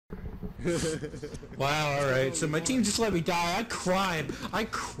Wow, alright, so my team just let me die. I cried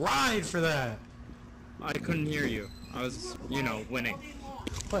for that. I couldn't hear you. I was, you know, winning.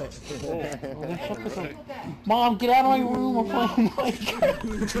 What? Mom, get out of my room, I'm playing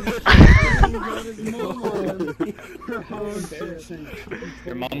Minecraft.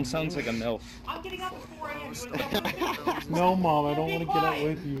 Your mom sounds like a MILF. I'm getting up at 4 a.m. No, Mom, I don't want to get out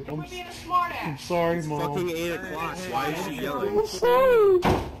with you. I'm sorry, Mom. Fucking 8 o'clock. Why is she yelling? I'm sorry.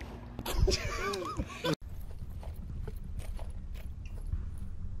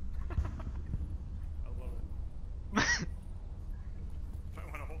 Might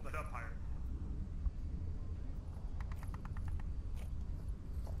want to hold that up higher.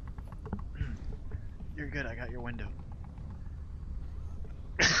 You're good, I got your window.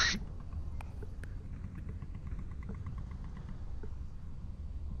 There's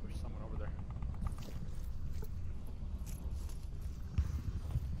someone over there.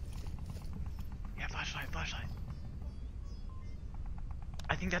 Yeah, flashlight.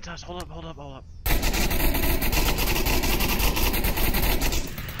 I think that's us. Hold up.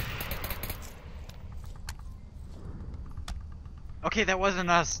 Okay, that wasn't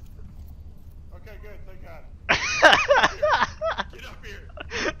us. Okay, good. Thank God. Get up here.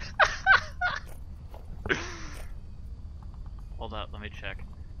 Hold up, let me check.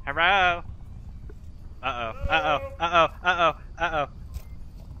 Hello? Uh-oh.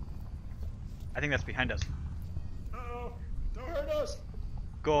 I think that's behind us. Uh-oh. Don't hurt us.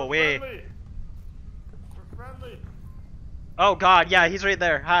 Go away. We're friendly. Oh god, yeah, he's right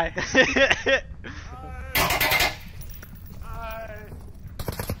there. Hi. Hi. Hi.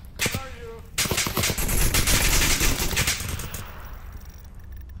 Where are you?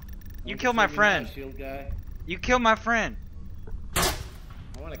 You killed my friend. Shield guy. You killed my friend. I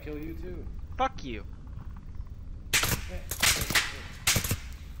want to kill you too. Fuck you.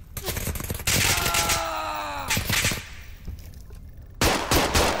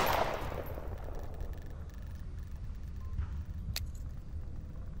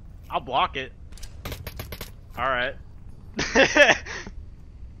 I'll block it. Alright.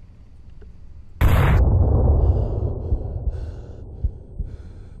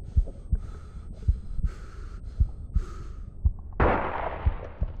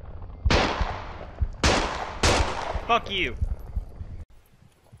 Fuck you.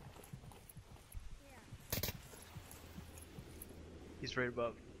 He's right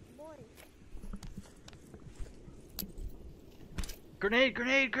above. Grenade!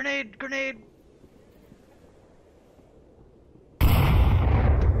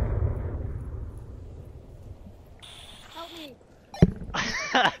 Help me.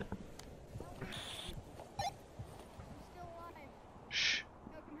 Shh.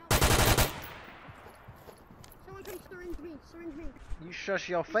 Someone come syringe me. You shush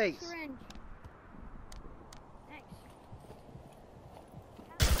your face. Syringe. Thanks.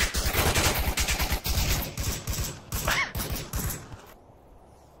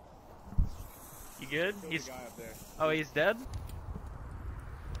 You good? He's the guy up there. Oh, he's dead?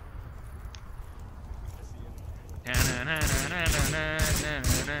 I see him.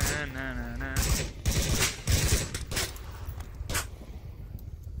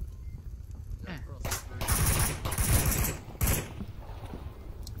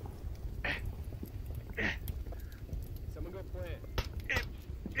 Someone go play it.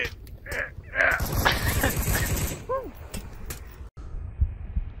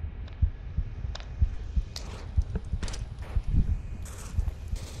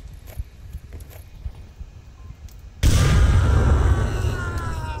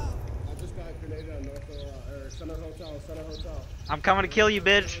 Center Hotel. I'm coming to kill you,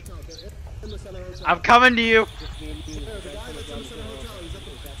 bitch. I'm coming to you.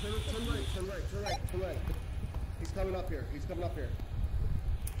 Turn right. He's coming up here.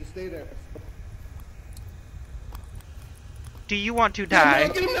 Just stay there. Do you want to die?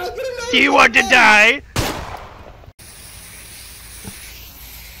 Get him now. Do you want to die?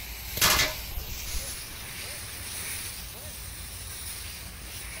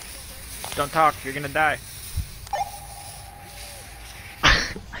 Don't talk, you're gonna die.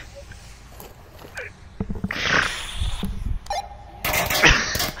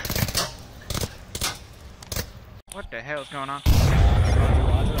 What the hell is going on?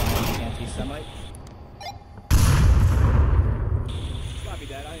 Roger, I'm anti-Semite. Copy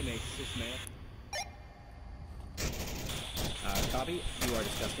that, I am a cis male. Copy, you are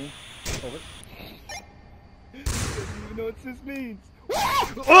disgusting. Over. You don't even know what cis means.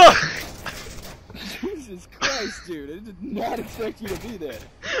 Jesus Christ, dude, I did not expect you to be there.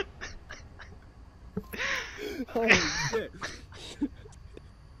 Holy shit.